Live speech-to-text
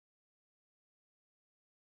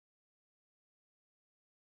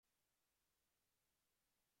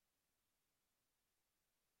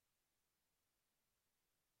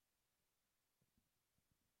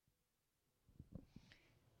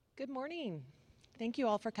Good morning. Thank you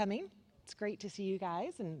all for coming. It's great to see you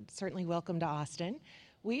guys, and certainly welcome to Austin.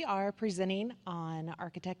 We are presenting on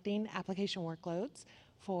architecting application workloads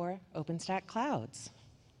for OpenStack clouds.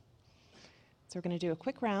 So we're going to do a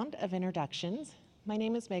quick round of introductions. My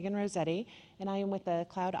name is Megan Rossetti, and I am with the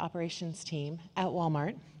cloud operations team at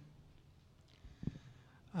Walmart.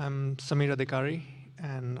 I'm Samir Adhikari,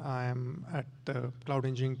 and I'm at the cloud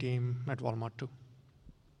engineering team at Walmart too.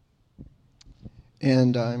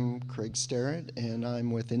 And I'm Craig Starrett, and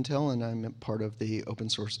I'm with Intel, and I'm part of the Open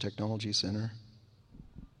Source Technology Center.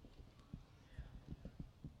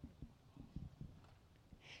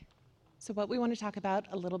 So what we want to talk about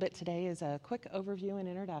a little bit today is a quick overview and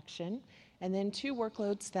introduction, and then two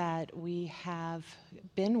workloads that we have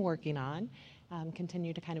been working on,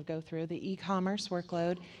 continue to kind of go through the e-commerce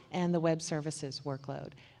workload and the web services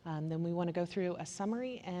workload. Then we want to go through a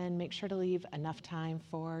summary and make sure to leave enough time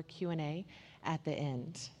for Q&A at the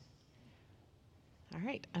end. All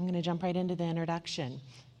right, I'm going to jump right into the introduction.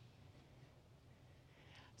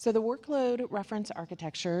 So the Workload Reference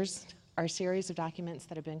Architectures are a series of documents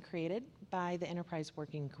that have been created by the Enterprise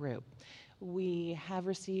Working Group. We have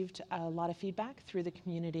received a lot of feedback through the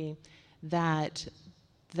community that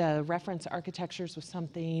the reference architectures was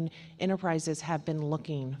something enterprises have been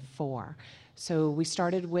looking for. So we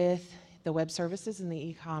started with the web services and the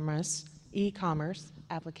e-commerce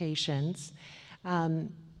applications.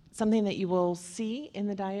 Something that you will see in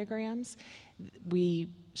the diagrams, we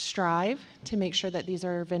strive to make sure that these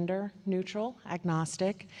are vendor neutral,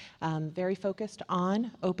 agnostic, very focused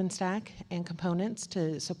on OpenStack and components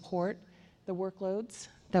to support the workloads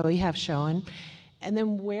that we have shown. And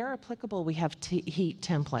then where applicable, we have heat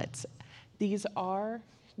templates.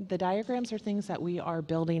 The diagrams are things that we are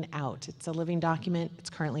building out. It's a living document. It's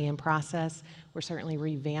currently in process. We're certainly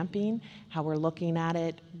revamping how we're looking at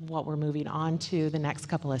it, what we're moving on to the next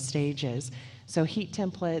couple of stages. So heat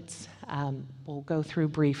templates, we'll go through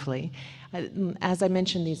briefly. As I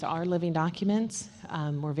mentioned, these are living documents.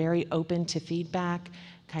 We're very open to feedback,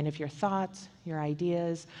 kind of your thoughts, your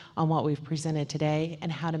ideas on what we've presented today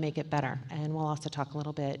and how to make it better. And we'll also talk a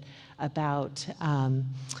little bit about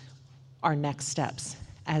our next steps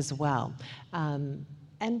as well.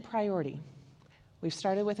 And priority. We've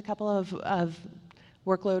started with a couple of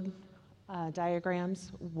workload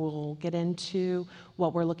diagrams. We'll get into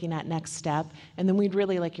what we're looking at next step. And then we'd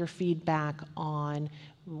really like your feedback on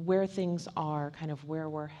where things are, kind of where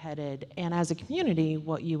we're headed, and as a community,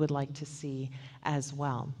 what you would like to see as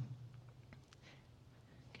well.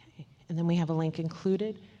 Okay. And then we have a link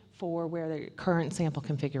included for where the current sample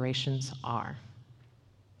configurations are.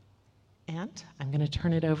 And I'm going to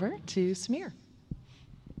turn it over to Samir.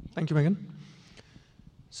 Thank you, Megan.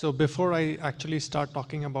 So before I actually start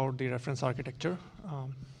talking about the reference architecture,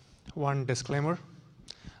 one disclaimer.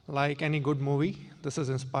 Like any good movie, this is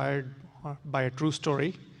inspired by a true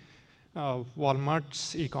story,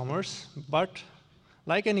 Walmart's e-commerce. But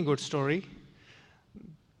like any good story,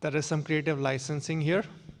 there is some creative licensing here.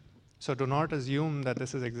 So do not assume that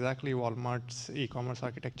this is exactly Walmart's e-commerce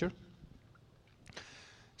architecture.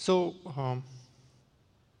 So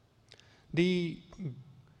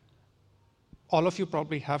all of you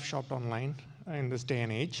probably have shopped online in this day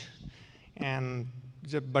and age.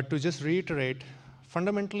 But to just reiterate,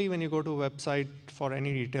 fundamentally, when you go to a website for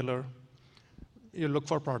any retailer, you look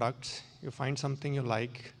for products, you find something you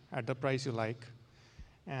like at the price you like,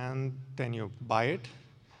 and then you buy it,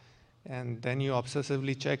 and then you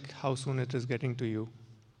obsessively check how soon it is getting to you.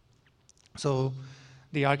 So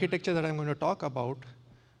the architecture that I'm going to talk about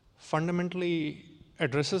fundamentally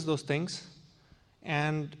addresses those things,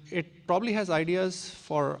 and it probably has ideas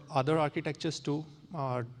for other architectures too.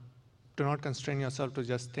 Do not constrain yourself to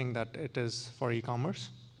just think that it is for e-commerce.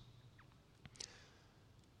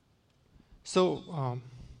 So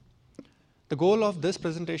the goal of this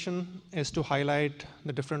presentation is to highlight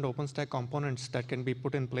the different OpenStack components that can be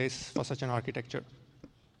put in place for such an architecture.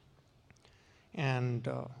 And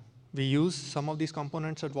we use some of these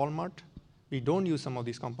components at Walmart. We don't use some of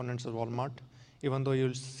these components at Walmart, even though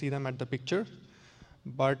you'll see them at the picture.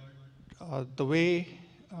 But the way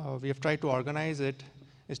we have tried to organize it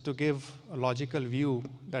is to give a logical view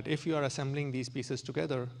that if you are assembling these pieces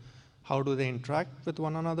together, how do they interact with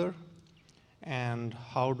one another, and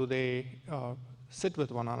how do they sit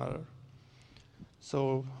with one another.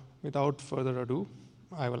 So without further ado,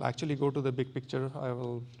 I will actually go to the big picture. I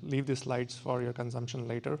will leave the slides for your consumption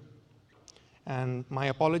later. And my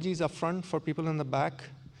apologies up front for people in the back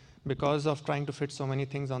because of trying to fit so many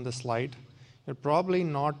things on the slide. You'll probably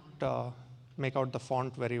not make out the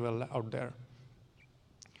font very well out there.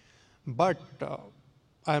 But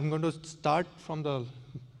I'm going to start from the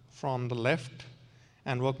from the left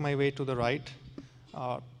and work my way to the right.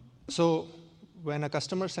 So when a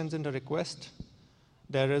customer sends in a request,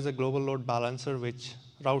 there is a global load balancer which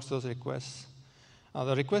routes those requests.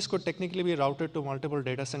 The request could technically be routed to multiple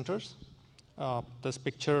data centers. This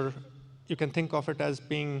picture, you can think of it as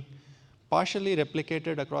being partially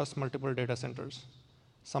replicated across multiple data centers.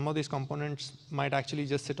 Some of these components might actually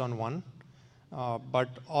just sit on one, but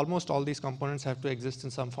almost all these components have to exist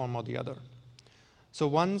in some form or the other. So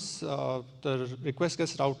once the request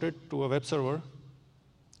gets routed to a web server,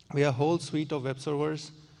 we have a whole suite of web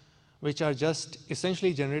servers which are just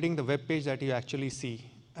essentially generating the web page that you actually see.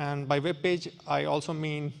 And by web page, I also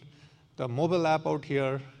mean the mobile app out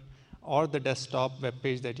here or the desktop web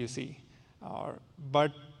page that you see.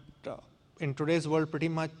 But in today's world, pretty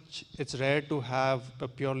much it's rare to have a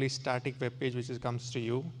purely static web page which comes to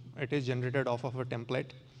you. It is generated off of a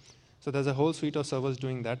template. So there's a whole suite of servers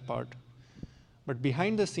doing that part. But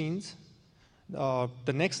behind the scenes,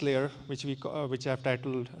 the next layer, which I've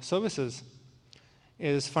titled services,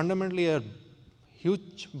 is fundamentally a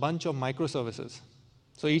huge bunch of microservices.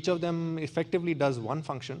 So each of them effectively does one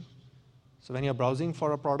function. So when you're browsing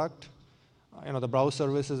for a product, the browse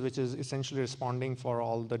services, which is essentially responding for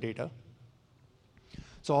all the data.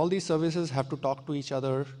 So all these services have to talk to each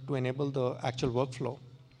other to enable the actual workflow.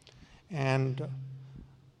 And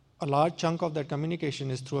a large chunk of that communication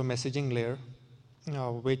is through a messaging layer,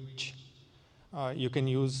 which you can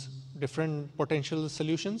use different potential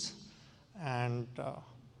solutions. And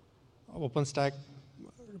OpenStack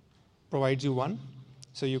provides you one,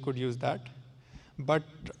 so you could use that. But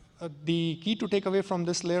the key to take away from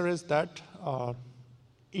this layer is that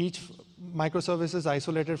each microservice is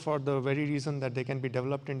isolated for the very reason that they can be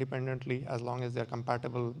developed independently as long as they're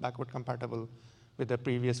compatible, backward compatible with the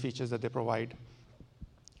previous features that they provide.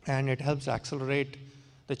 And it helps accelerate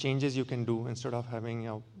the changes you can do instead of having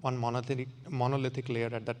one monolithic layer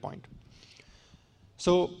at that point.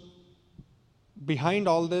 So behind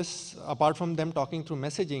all this, apart from them talking through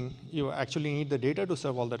messaging, you actually need the data to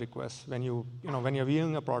serve all the requests. When when you're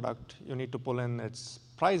viewing a product, you need to pull in its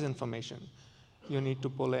price information. You need to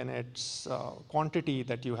pull in its quantity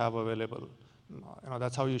that you have available.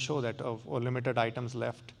 That's how you show that of limited items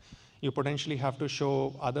left. You potentially have to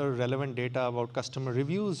show other relevant data about customer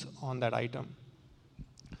reviews on that item.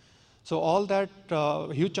 So all that,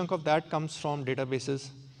 a huge chunk of that comes from databases.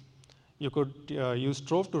 You could use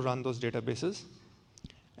Trove to run those databases.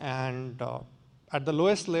 And at the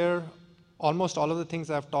lowest layer, almost all of the things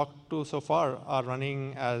I've talked to so far are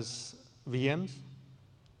running as VMs,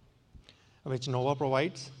 which Nova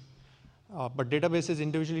provides. But databases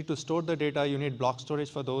individually, to store the data, you need block storage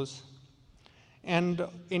for those. And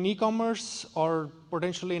in e-commerce, or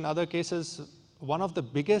potentially in other cases, one of the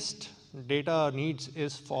biggest data needs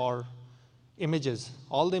is for images.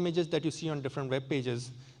 All the images that you see on different web pages,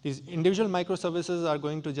 these individual microservices are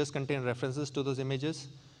going to just contain references to those images.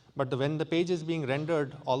 But when the page is being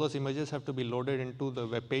rendered, all those images have to be loaded into the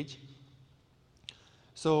web page.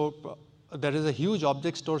 So there is a huge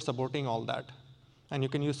object store supporting all that. And you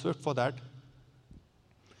can use Swift for that.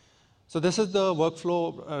 So this is the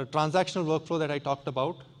workflow, transactional workflow that I talked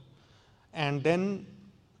about. And then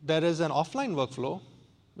there is an offline workflow,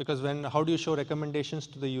 because how do you show recommendations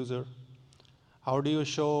to the user? How do you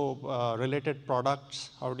show related products?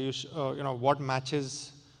 How do you, what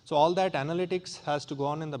matches? So all that analytics has to go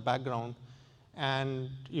on in the background. And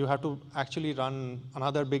you have to actually run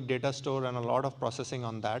another big data store and a lot of processing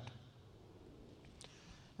on that.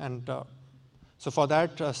 And so for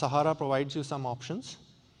that, Sahara provides you some options.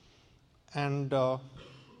 And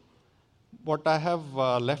what I have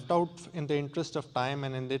left out in the interest of time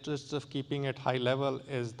and in the interest of keeping it high level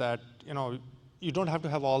is that you don't have to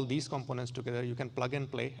have all these components together. You can plug and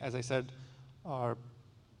play. As I said, for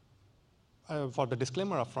the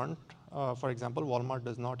disclaimer up front, for example, Walmart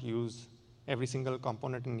does not use every single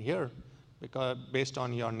component in here based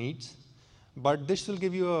on your needs. But this will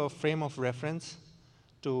give you a frame of reference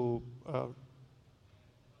to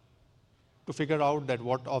figure out that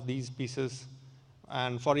what of these pieces,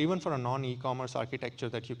 and even for a non-e-commerce architecture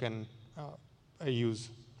that you can use.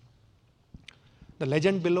 The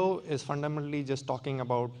legend below is fundamentally just talking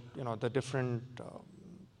about the different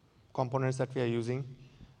components that we are using,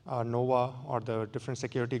 Nova, or the different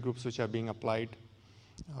security groups which are being applied.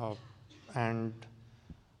 And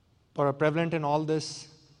prevalent in all this,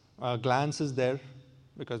 Glance is there,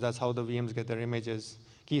 because that's how the VMs get their images.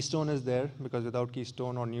 Keystone is there, because without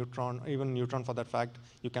Keystone or Neutron, even Neutron for that fact,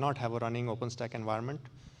 you cannot have a running OpenStack environment.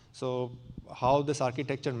 So how this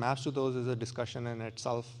architecture maps to those is a discussion in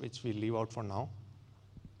itself, which we leave out for now.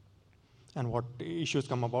 and what issues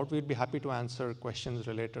come about. We'd be happy to answer questions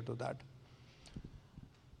related to that.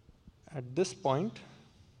 At this point,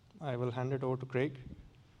 I will hand it over to Craig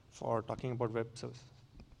for talking about web services.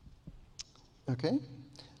 Okay.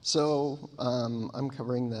 So I'm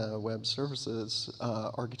covering the web services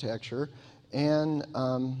architecture. And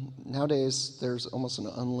nowadays, there's almost an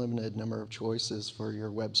unlimited number of choices for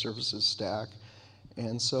your web services stack.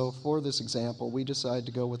 And so for this example, we decided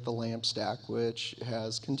to go with the LAMP stack, which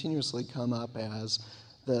has continuously come up as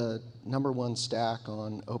the #1 stack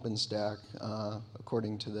on OpenStack,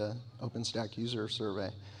 according to the OpenStack user survey.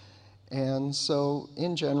 And so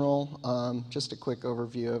in general, just a quick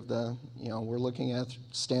overview of the, we're looking at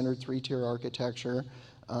standard 3-tier architecture.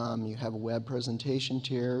 You have a web presentation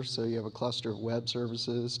tier, so you have a cluster of web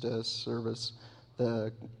services to service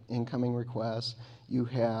the incoming requests. You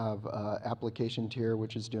have application tier,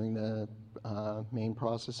 which is doing the main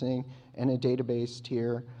processing, and a database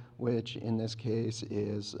tier, which in this case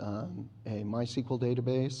is a MySQL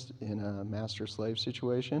database in a master-slave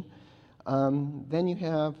situation. Then you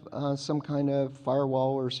have some kind of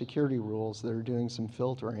firewall or security rules that are doing some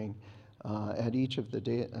filtering at each of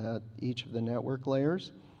the network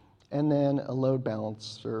layers, and then a load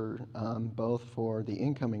balancer both for the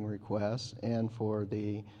incoming requests and for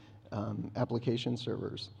the application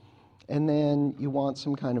servers. And then you want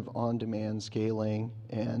some kind of on-demand scaling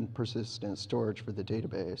and persistent storage for the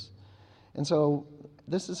database. And so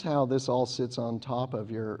this is how this all sits on top of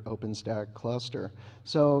your OpenStack cluster.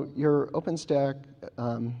 So your OpenStack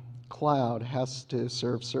cloud has to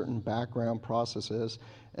serve certain background processes,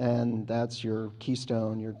 and that's your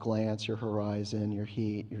Keystone, your Glance, your Horizon, your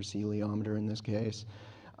Heat, your Celeometer in this case.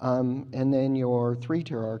 And then your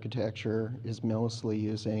 3-tier architecture is mostly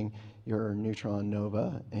using your Neutron,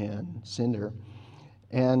 Nova, and Cinder.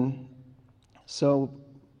 And so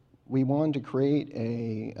we wanted to create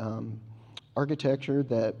a architecture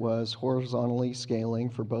that was horizontally scaling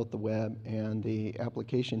for both the web and the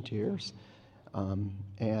application tiers.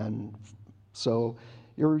 And so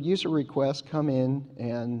your user requests come in,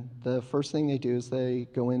 and the first thing they do is they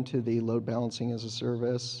go into the load balancing as a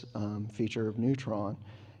service feature of Neutron.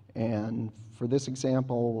 And for this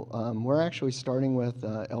example, we're actually starting with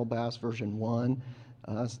LBAS version 1.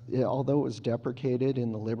 Although it was deprecated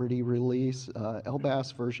in the Liberty release,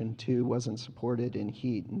 LBAS version 2 wasn't supported in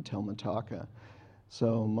Heat until Mitaka.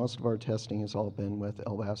 So most of our testing has all been with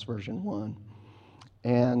LBAS version 1.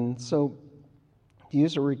 And so the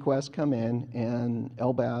user requests come in, and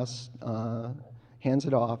LBAS hands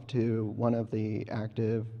it off to one of the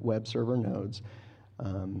active web server nodes.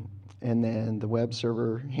 And then the web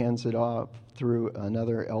server hands it off through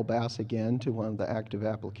another LBAS again to one of the active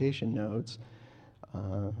application nodes.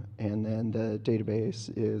 And then the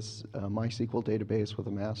database is a MySQL database with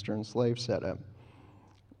a master and slave setup.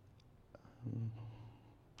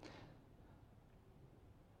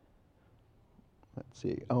 Let's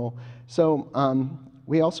see. Oh, so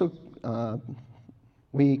we also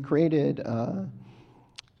we created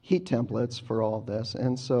Heat templates for all of this,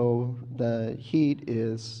 and so the Heat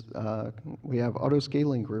is we have auto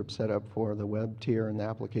scaling groups set up for the web tier and the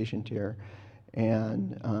application tier.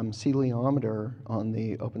 And Celeometer on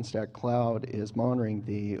the OpenStack cloud is monitoring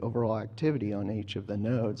the overall activity on each of the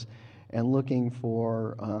nodes and looking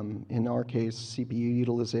for, in our case, CPU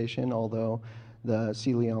utilization, although the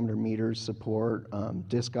Celeometer meters support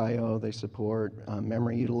disk I/O, they support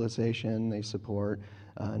memory utilization, they support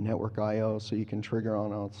network I/O, so you can trigger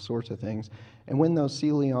on all sorts of things. And when those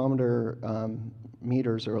Celeometer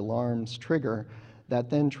meters or alarms trigger, that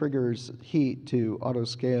then triggers Heat to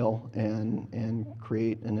auto-scale and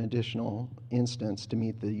create an additional instance to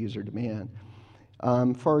meet the user demand.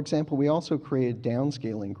 For example, we also created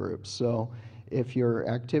downscaling groups. So if your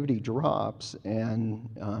activity drops and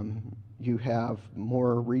you have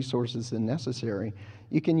more resources than necessary,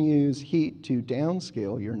 you can use Heat to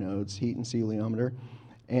downscale your nodes, Heat and Celeometer,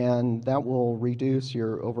 and that will reduce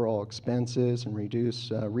your overall expenses and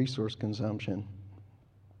reduce resource consumption.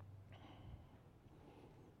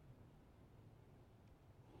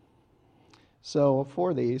 So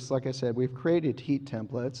for these, like I said, we've created Heat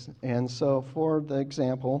templates. And so for the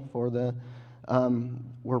example, for the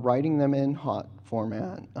we're writing them in hot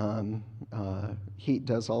format. Heat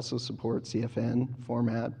does also support CFN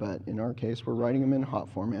format, but in our case, we're writing them in hot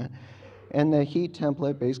format. And the Heat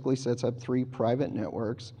template basically sets up 3 private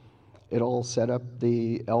networks. It'll set up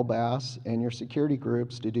the LBAS and your security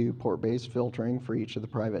groups to do port-based filtering for each of the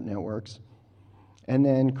private networks, and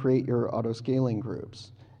then create your auto-scaling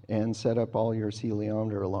groups and set up all your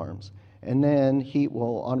Celeometer alarms. And then Heat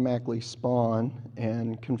will automatically spawn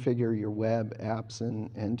and configure your web apps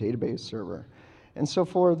and database server. And so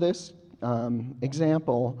for this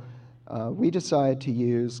example, we decided to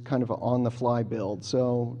use kind of an on-the-fly build.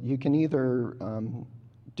 So you can either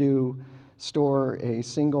store a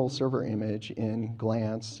single server image in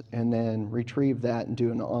Glance and then retrieve that and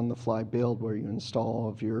do an on-the-fly build where you install all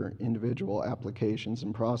of your individual applications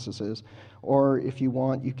and processes. Or if you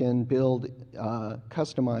want, you can build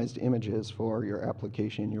customized images for your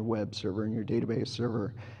application, your web server, and your database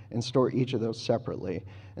server, and store each of those separately.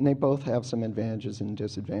 And they both have some advantages and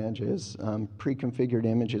disadvantages. Pre-configured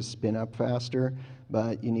images spin up faster,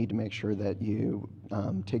 but you need to make sure that you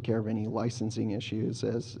take care of any licensing issues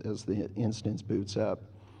as the instance boots up.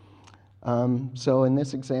 So in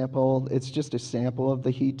this example, it's just a sample of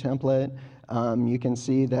the heat template. You can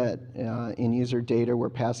see that in user data, we're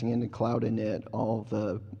passing into Cloud init all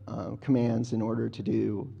the commands in order to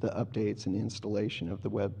do the updates and installation of the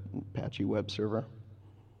Apache web server.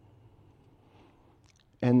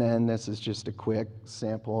 And then this is just a quick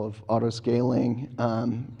sample of auto-scaling.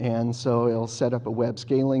 And so it'll set up a web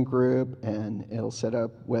scaling group, and it'll set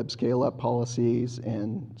up web scale-up policies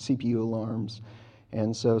and CPU alarms.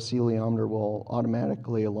 And so Celeometer will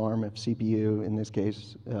automatically alarm if CPU, in this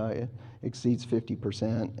case, exceeds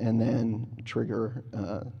 50%, and then trigger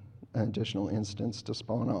an additional instance to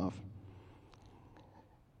spawn off.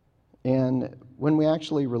 And when we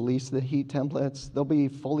actually release the heat templates, they'll be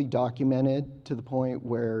fully documented to the point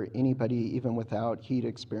where anybody, even without heat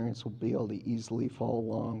experience, will be able to easily follow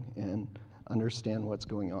along and understand what's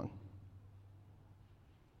going on.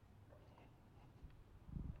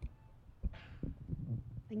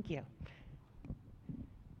 Thank you.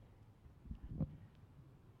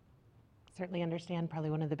 Certainly understand probably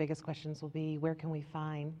one of the biggest questions will be, where can we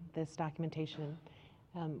find this documentation?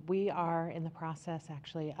 We are in the process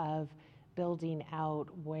actually of building out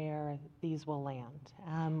where these will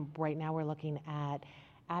land. Right now we're looking at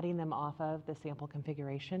adding them off of the sample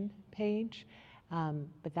configuration page,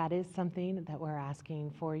 but that is something that we're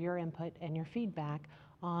asking for your input and your feedback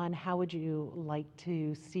on how would you like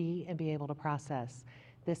to see and be able to process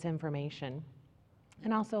this information.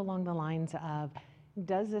 And also along the lines of,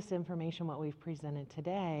 does this information, what we've presented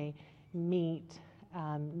today, meet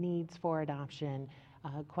needs for adoption,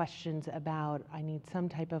 questions about, I need some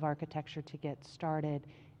type of architecture to get started,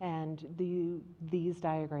 and these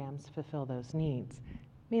diagrams fulfill those needs?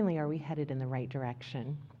 Mainly, are we headed in the right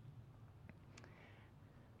direction?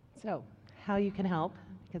 So, how you can help,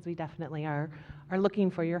 because we definitely are looking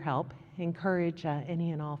for your help, encourage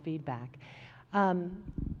any and all feedback.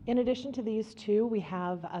 In addition to these two, we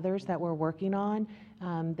have others that we're working on.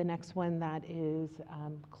 The next one that is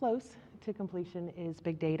close to completion is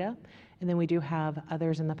big data, and then we do have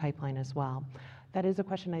others in the pipeline as well. That is a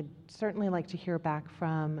question I'd certainly like to hear back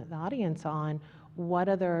from the audience on. What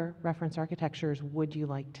other reference architectures would you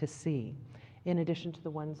like to see, in addition to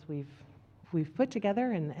the ones we've put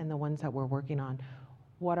together and the ones that we're working on?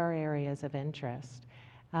 What are areas of interest?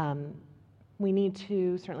 We need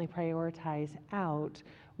to certainly prioritize out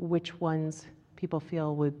which ones people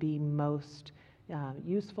feel would be most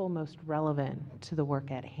useful, most relevant to the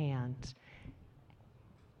work at hand.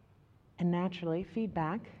 And naturally,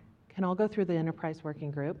 feedback can all go through the Enterprise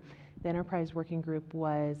Working Group. The Enterprise Working Group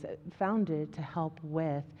was founded to help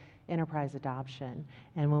with enterprise adoption.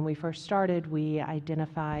 And when we first started, we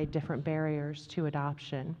identified different barriers to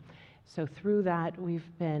adoption. So through that, we've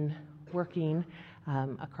been working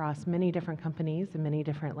across many different companies and many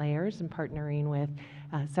different layers, and partnering with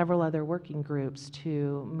several other working groups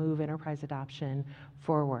to move enterprise adoption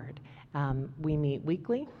forward. We meet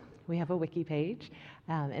weekly. We have a wiki page,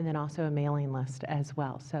 and then also a mailing list as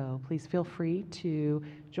well. So please feel free to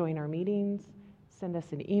join our meetings, send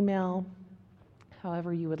us an email,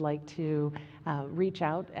 however you would like to reach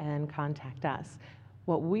out and contact us.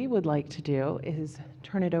 What we would like to do is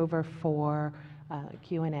turn it over for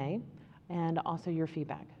Q&A and also your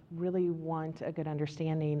feedback. Really want a good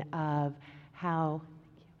understanding of how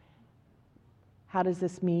does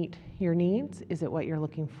this meet your needs? Is it what you're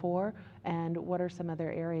looking for? And what are some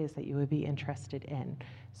other areas that you would be interested in?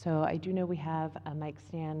 So I do know we have a mic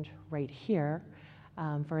stand right here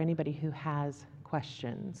for anybody who has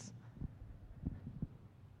questions.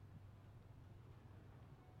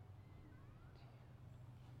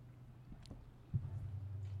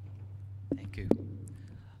 Thank you.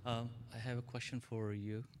 I have a question for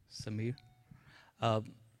you, Samir.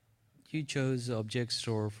 You chose object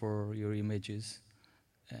store for your images.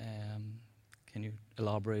 Can you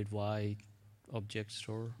elaborate why object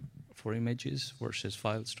store for images versus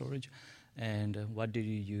file storage? And what did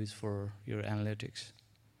you use for your analytics?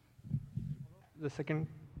 The second?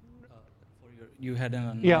 You had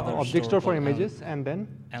another object store for images, and then?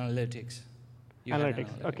 Analytics.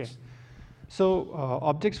 Analytics, okay. So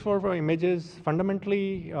object store for images,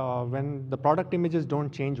 fundamentally, when the product images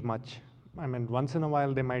don't change much, I mean, once in a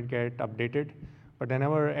while they might get updated, but they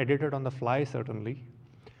never edited on the fly, certainly.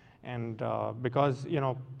 And because,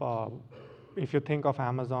 if you think of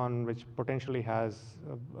Amazon, which potentially has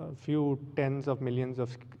a few tens of millions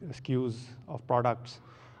of SKUs of products,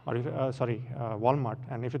 or Walmart,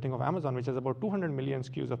 and if you think of Amazon, which has about 200 million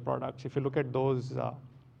SKUs of products, if you look at those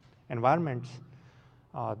environments,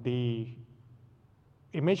 the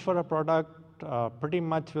image for a product pretty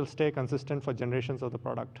much will stay consistent for generations of the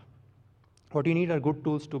product. What you need are good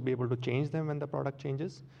tools to be able to change them when the product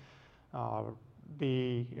changes. So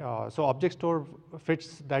object store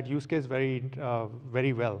fits that use case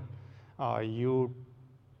very well. You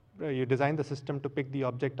design the system to pick the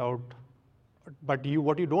object out, but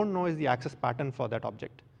what you don't know is the access pattern for that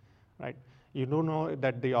object, right? You do know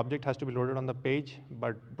that the object has to be loaded on the page,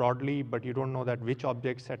 but broadly, but you don't know that which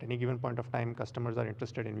objects at any given point of time customers are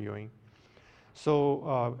interested in viewing.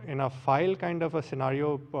 So in a file kind of a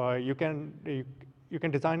scenario, you can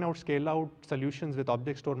design out, scale out solutions with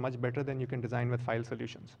object store much better than you can design with file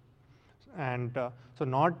solutions. And so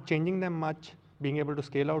not changing them much, being able to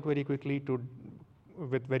scale out very quickly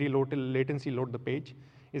with very low latency load the page,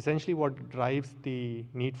 essentially what drives the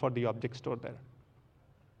need for the object store there.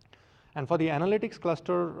 And for the analytics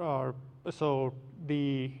cluster,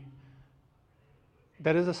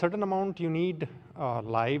 there is a certain amount you need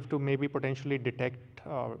live to maybe potentially detect.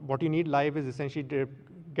 What you need live is essentially to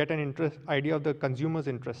get an idea of the consumer's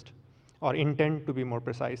interest, or intent to be more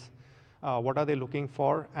precise. What are they looking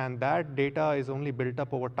for? And that data is only built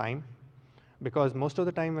up over time, because most of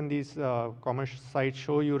the time when these commerce sites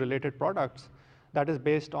show you related products, that is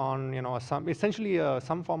based on essentially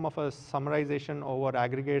some form of a summarization over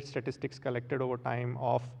aggregate statistics collected over time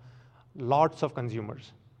of lots of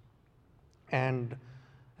consumers. And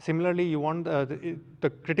similarly, you want the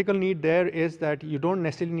critical need there is that you don't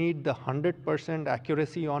necessarily need the 100%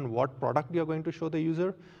 accuracy on what product you're going to show the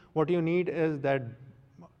user. What you need is that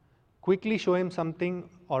quickly show him something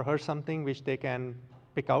or her something which they can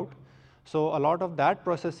pick out. So a lot of that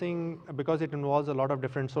processing, because it involves a lot of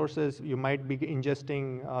different sources, you might be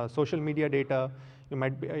ingesting social media data, you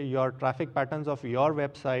might be your traffic patterns of your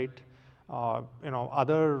website,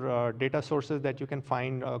 other data sources that you can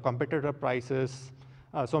find, competitor prices,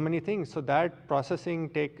 so many things. So that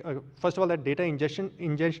processing first of all, that data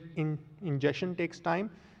ingestion takes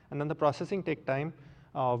time, and then the processing takes time,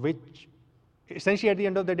 which essentially at the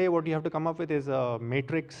end of the day, what you have to come up with is a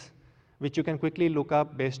matrix which you can quickly look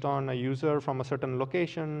up based on a user from a certain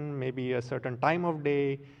location, maybe a certain time of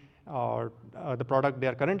day, or the product they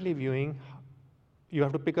are currently viewing. You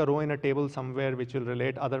have to pick a row in a table somewhere which will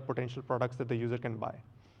relate other potential products that the user can buy.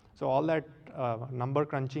 So all that number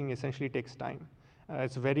crunching essentially takes time.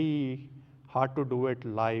 It's very hard to do it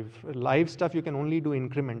live. Live stuff you can only do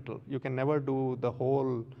incremental. You can never do the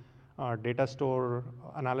whole data store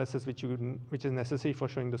analysis which is necessary for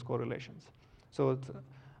showing those correlations. So,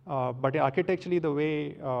 but architecturally, the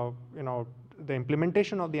way the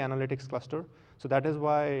implementation of the analytics cluster, so that is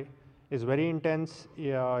why it's very intense.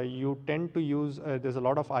 You tend to use there's a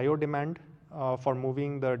lot of I/O demand for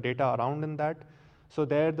moving the data around in that. So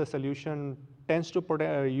there, the solution tends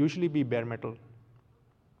to usually be bare metal.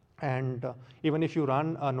 And even if you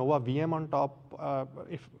run a Nova VM on top,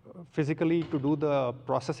 if physically to do the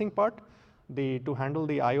processing part, to handle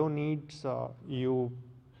the I/O needs, you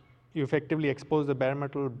effectively expose the bare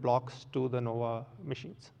metal blocks to the Nova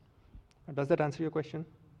machines. Does that answer your question?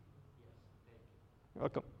 Yes.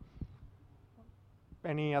 Welcome.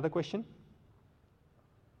 Any other question?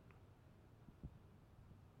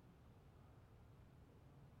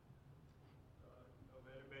 A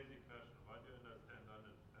very basic question. What do you understand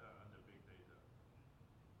under big data?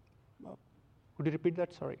 Could you repeat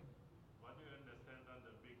that? Sorry. What do you understand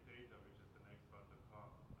under big data, which is the next one to come?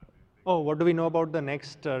 Oh, what do we know about the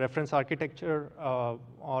next reference architecture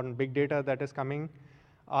on big data that is coming?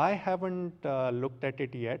 I haven't looked at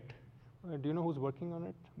it yet. Do you know who's working on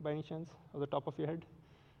it by any chance, off the top of your head?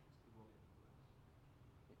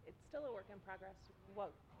 It's still a work in progress.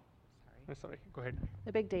 Sorry, go ahead.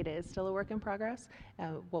 The big data is still a work in progress.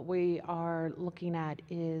 What we are looking at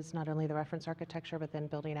is not only the reference architecture, but then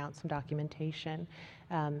building out some documentation.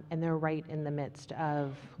 And they're right in the midst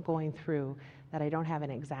of going through that. I don't have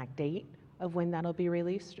an exact date of when that'll be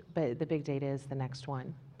released, but the big data is the next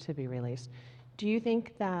one to be released. Do you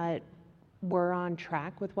think that we're on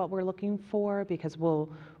track with what we're looking for? Because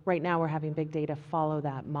right now we're having big data follow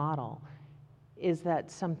that model. Is that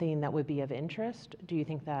something that would be of interest? Do you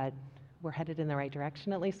think that we're headed in the right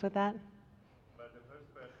direction, at least with that? But the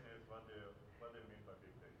first question is, what do you mean by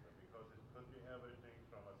big data? Because it could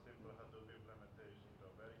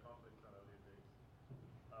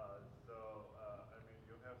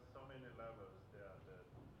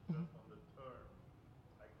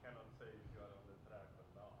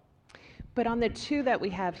But on the 2 that we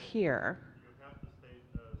have here, You have to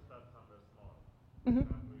start somewhere small. mhm.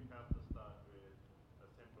 We have to start with a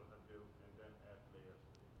simple Hadoop and then add layers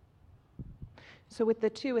to it. So with the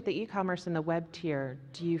 2, with the e-commerce and the web tier,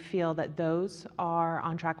 do you feel that those are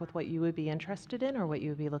on track with what you would be interested in or what you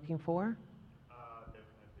would be looking for?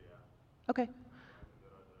 Definitely, yeah. Okay.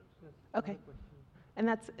 Okay. And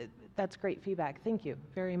that's great feedback. Thank you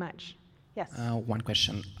very much. Yes. One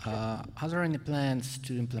question. Are there any plans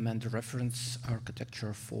to implement the reference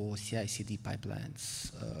architecture for CI/CD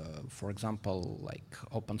pipelines? For example, like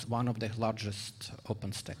one of the largest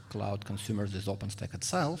OpenStack cloud consumers is OpenStack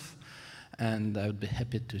itself, and I would be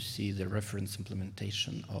happy to see the reference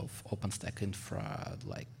implementation of OpenStack infra,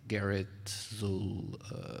 like Gerrit, Zool,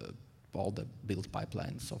 all the build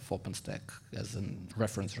pipelines of OpenStack as a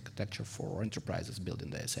reference architecture for enterprises building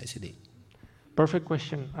the CI/CD. Perfect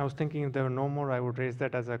question. I was thinking if there were no more, I would raise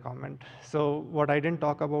that as a comment. So what I didn't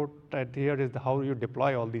talk about here is how you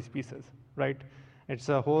deploy all these pieces, right? It's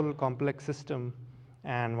a whole complex system,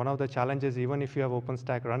 and one of the challenges, even if you have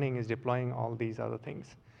OpenStack running, is deploying all these other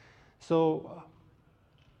things. So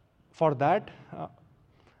for that,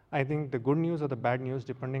 I think the good news or the bad news,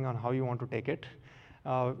 depending on how you want to take it,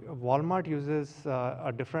 Walmart uses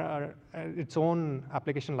its own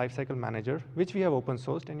application lifecycle manager, which we have open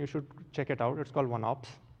sourced, and you should check it out. It's called OneOps,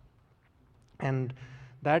 and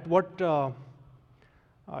that what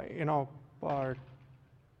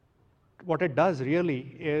it does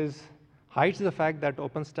really is hides the fact that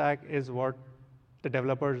OpenStack is what the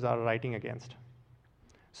developers are writing against.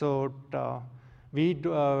 So to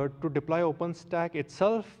deploy OpenStack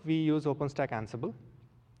itself, we use OpenStack Ansible,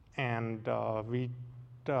 and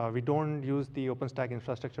we don't use the OpenStack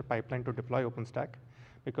infrastructure pipeline to deploy OpenStack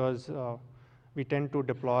because we tend to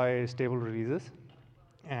deploy stable releases.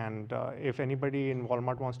 And if anybody in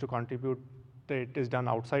Walmart wants to contribute, it is done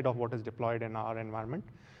outside of what is deployed in our environment.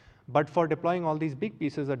 But for deploying all these big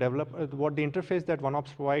pieces, what the interface that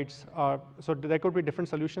OneOps provides, so there could be different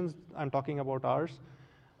solutions. I'm talking about ours,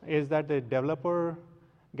 is that the developer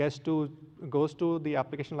goes to the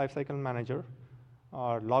application lifecycle manager,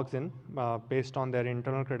 logs in based on their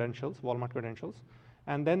internal credentials, Walmart credentials,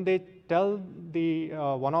 and then they tell the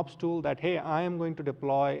OneOps tool that, hey, I am going to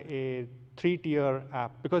deploy a 3-tier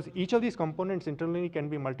app, because each of these components internally can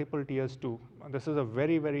be multiple tiers too. This is a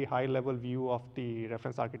very, very high-level view of the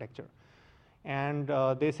reference architecture. And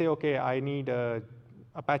they say, okay, I need a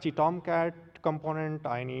Apache Tomcat component,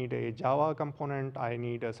 I need a Java component, I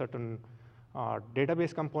need a certain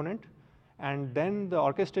database component. And then the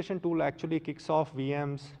orchestration tool actually kicks off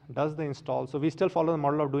VMs, does the install. So we still follow the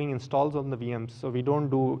model of doing installs on the VMs. So we don't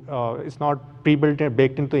do, it's not pre-built and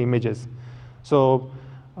baked into images. So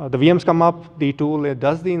the VMs come up, the tool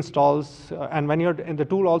does the installs, and when the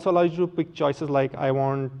tool also allows you to pick choices like I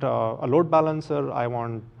want a load balancer, I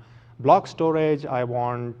want block storage, I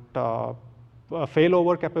want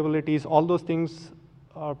failover capabilities. All those things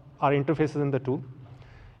are interfaces in the tool.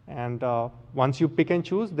 And once you pick and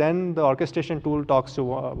choose, then the orchestration tool talks to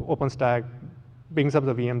OpenStack, brings up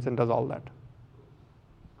the VMs, and does all that.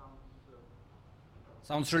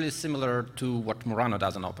 Sounds really similar to what Murano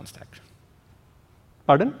does in OpenStack.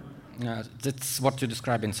 Pardon? That's what you're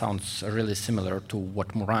describing sounds really similar to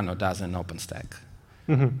what Murano does in OpenStack.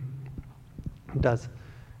 Mm-hmm. It does.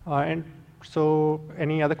 And so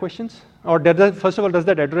any other questions? Or first of all, does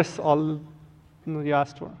that address all you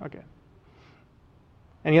asked for? Okay.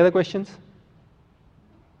 Any other questions?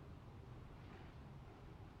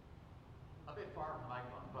 A bit far from my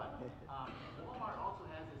phone, but Walmart also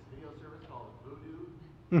has this video service called Voodoo.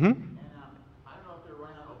 Mm-hmm. And I don't know if they're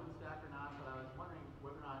running on OpenStack or not, but I was wondering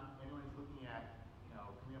whether or not anyone is looking at,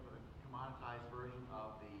 coming up with a commoditized version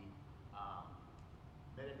of the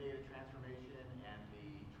metadata transformation and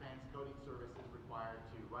the transcoding services required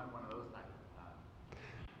to run one of those types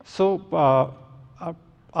of So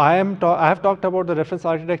I have talked about the reference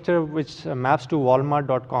architecture which maps to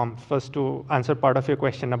walmart.com. First, to answer part of your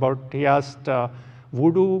question about, he asked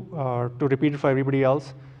Voodoo to repeat it for everybody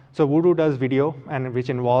else. So Voodoo does video, and which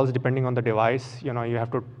involves, depending on the device, you have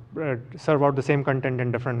to serve out the same content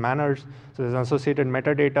in different manners. So there's associated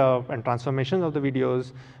metadata and transformations of the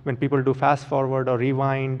videos. When people do fast forward or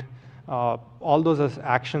rewind, all those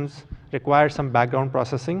actions require some background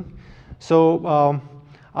processing. So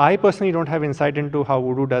I personally don't have insight into how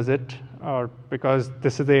Voodoo does it, because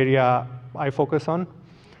this is the area I focus on.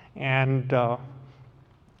 And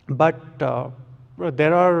but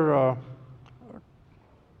there are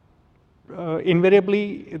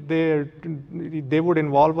invariably they would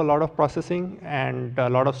involve a lot of processing and a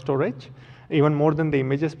lot of storage, even more than the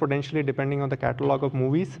images potentially, depending on the catalog of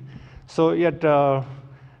movies. So yet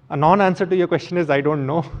A non-answer to your question is I don't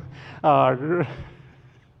know.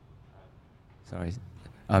 Sorry.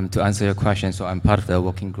 To answer your question, so I'm part of the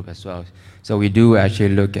working group as well. So we do actually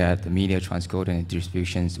look at the media transcoding and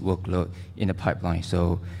distributions workload in the pipeline.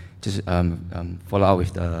 So just follow up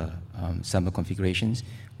with the sample configurations.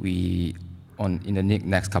 In the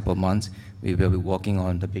next couple of months, we will be working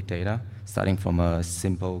on the big data, starting from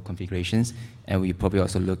simple configurations, and we probably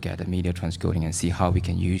also look at the media transcoding and see how we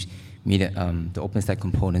can use media, the OpenStack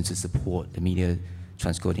components to support the media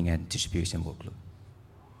transcoding and distribution workload.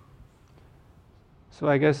 So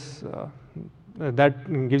I guess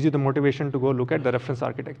that gives you the motivation to go look at the reference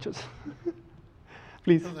architectures.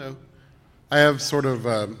 Please. Hello. I have sort of,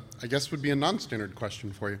 I guess would be a non-standard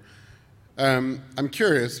question for you. I'm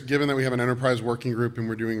curious, given that we have an enterprise working group and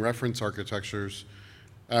we're doing reference architectures,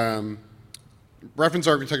 reference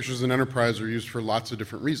architectures in enterprise are used for lots of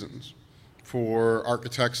different reasons. For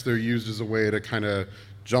architects, they're used as a way to kind of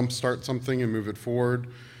jumpstart something and move it forward.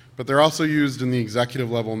 But they're also used in the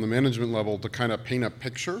executive level and the management level to kind of paint a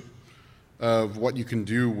picture of what you can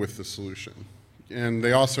do with the solution. And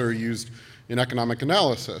they also are used in economic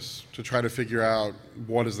analysis to try to figure out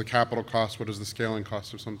what is the capital cost, what is the scaling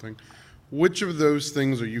cost of something. Which of those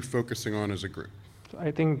things are you focusing on as a group? So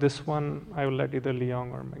I think this one I will let either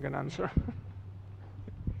Leong or Megan answer.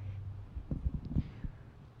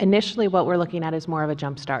 Initially, what we're looking at is more of a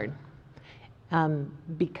jump start.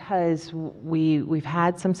 Because we've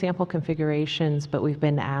had some sample configurations, but we've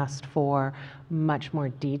been asked for much more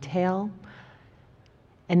detail.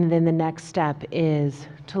 And then the next step is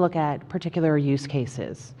to look at particular use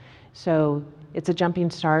cases. So it's a jumping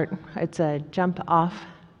start. It's a jump off,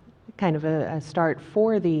 kind of a start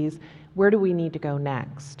for these. Where do we need to go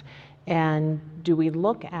next? And do we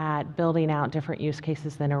look at building out different use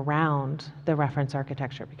cases then around the reference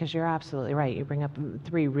architecture? Because you're absolutely right. You bring up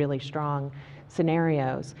 3 really strong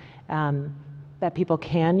scenarios that people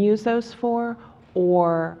can use those for,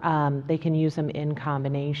 or they can use them in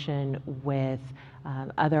combination with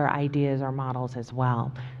other ideas or models as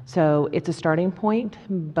well. So it's a starting point,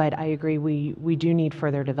 but I agree we do need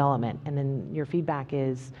further development. And then your feedback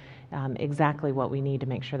is exactly what we need to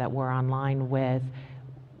make sure that we're online with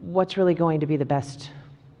what's really going to be the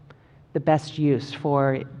best use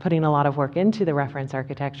for putting a lot of work into the reference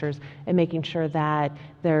architectures and making sure that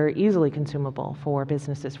they're easily consumable for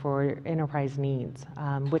businesses, for enterprise needs,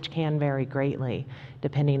 which can vary greatly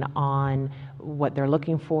depending on what they're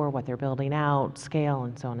looking for, what they're building out, scale,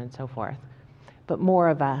 and so on and so forth. But more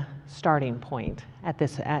of a starting point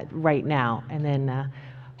at right now, and then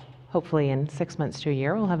hopefully in 6 months to a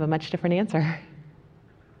year, we'll have a much different answer.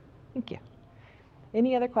 Thank you.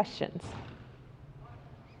 Any other questions?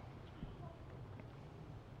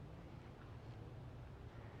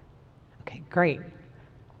 Okay, great.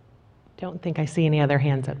 Don't think I see any other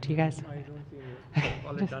hands up. Do you guys? I don't see any.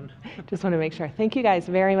 All done. Just want to make sure. Thank you guys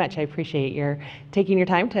very much. I appreciate your taking your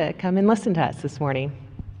time to come and listen to us this morning.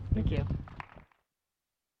 Thank you.